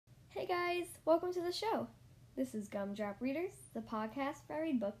guys, welcome to the show. This is Gumdrop Readers, the podcast where I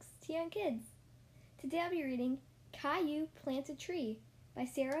read books to young kids. Today I'll be reading Caillou Plants a Tree by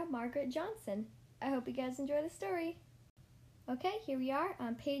Sarah Margaret Johnson. I hope you guys enjoy the story. Okay, here we are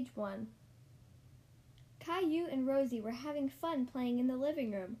on page 1. Caillou and Rosie were having fun playing in the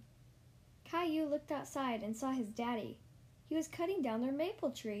living room. Caillou looked outside and saw his daddy. He was cutting down their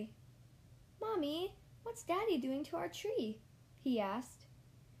maple tree. "Mommy, what's Daddy doing to our tree?" he asked.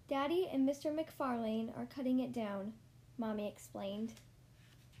 "Daddy and Mr. McFarlane are cutting it down," Mommy explained.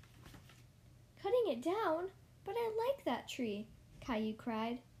 "Cutting it down? But I like that tree," Caillou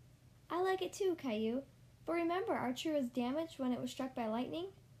cried. "I like it too, Caillou, but remember our tree was damaged when it was struck by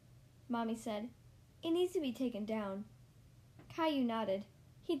lightning?" Mommy said, "It needs to be taken down." Caillou nodded.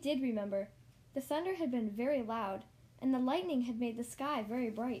 He did remember. The thunder had been very loud, and the lightning had made the sky very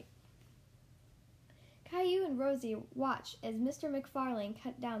bright. Caillou and Rosie watched as Mr. McFarlane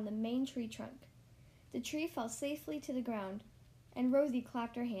cut down the main tree trunk. The tree fell safely to the ground, and Rosie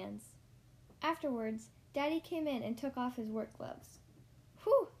clapped her hands. Afterwards, Daddy came in and took off his work gloves.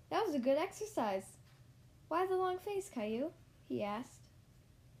 "Whew, that was a good exercise." "Why the long face, Caillou?" he asked.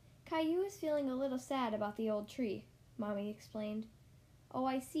 "Caillou is feeling a little sad about the old tree," Mommy explained. "Oh,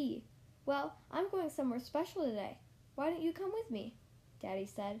 I see. Well, I'm going somewhere special today. Why don't you come with me?" Daddy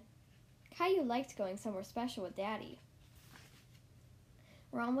said. Caillou liked going somewhere special with Daddy.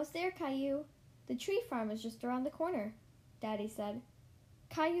 "We're almost there, Caillou. The tree farm is just around the corner," Daddy said.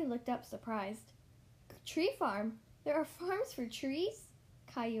 Caillou looked up surprised. "Tree farm? There are farms for trees?"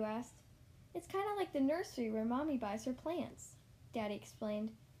 Caillou asked. "It's kind of like the nursery where Mommy buys her plants," Daddy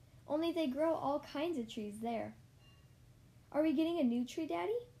explained. "Only they grow all kinds of trees there." "Are we getting a new tree,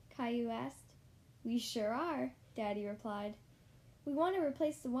 Daddy?" Caillou asked. "We sure are," Daddy replied. "We want to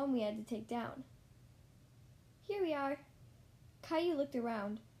replace the one we had to take down." "Here we are." Caillou looked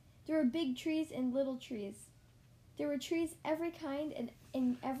around. There were big trees and little trees. There were trees every kind and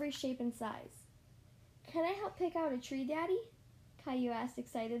in every shape and size. "Can I help pick out a tree, Daddy?" Caillou asked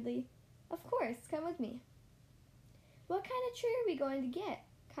excitedly. "Of course, come with me." "What kind of tree are we going to get?"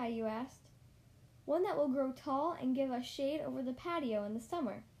 Caillou asked. "One that will grow tall and give us shade over the patio in the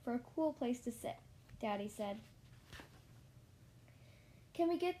summer for a cool place to sit," Daddy said. "Can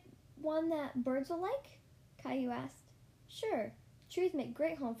we get one that birds will like?" Caillou asked. "Sure, trees make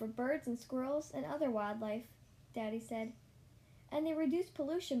great home for birds and squirrels and other wildlife," Daddy said. "And they reduce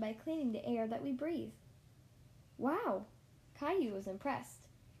pollution by cleaning the air that we breathe." Wow! Caillou was impressed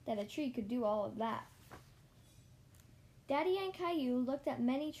that a tree could do all of that. Daddy and Caillou looked at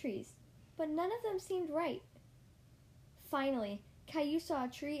many trees, but none of them seemed right. Finally, Caillou saw a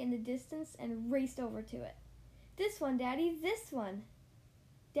tree in the distance and raced over to it. "This one, Daddy, this one!"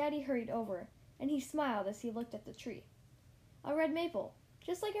 Daddy hurried over, and he smiled as he looked at the tree. "A red maple,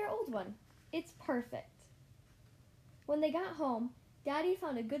 just like our old one. It's perfect." When they got home, Daddy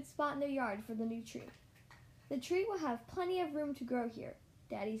found a good spot in their yard for the new tree. "The tree will have plenty of room to grow here,"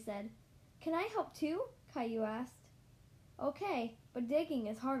 Daddy said. "Can I help too?" Caillou asked. "Okay, but digging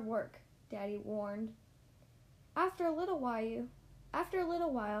is hard work," Daddy warned. After a little while,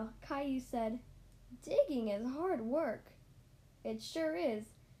 Caillou said, "Digging is hard work." "It sure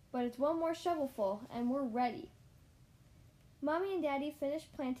is, but it's one more shovelful and we're ready." Mommy and Daddy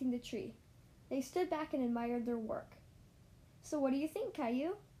finished planting the tree. They stood back and admired their work. "So what do you think,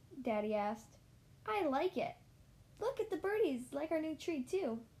 Caillou?" Daddy asked. "I like it. Look at the birdies, like our new tree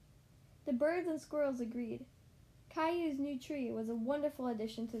too." The birds and squirrels agreed. Caillou's new tree was a wonderful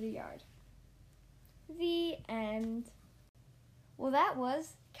addition to the yard. The end. Well, that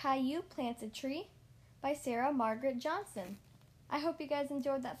was Caillou Plants a Tree by Sarah Margaret Johnson. I hope you guys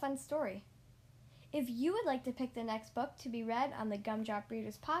enjoyed that fun story. If you would like to pick the next book to be read on the Gumdrop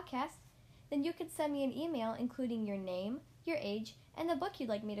Readers podcast, then you could send me an email including your name, your age, and the book you'd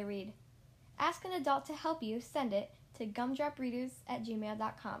like me to read. Ask an adult to help you send it to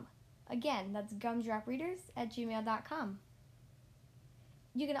gumdropreaders@gmail.com. Again, that's gumdropreaders@gmail.com.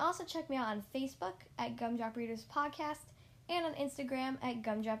 You can also check me out on Facebook at Gumdrop Readers Podcast and on Instagram at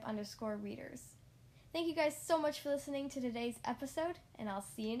gumdrop_readers. Thank you guys so much for listening to today's episode, and I'll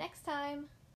see you next time.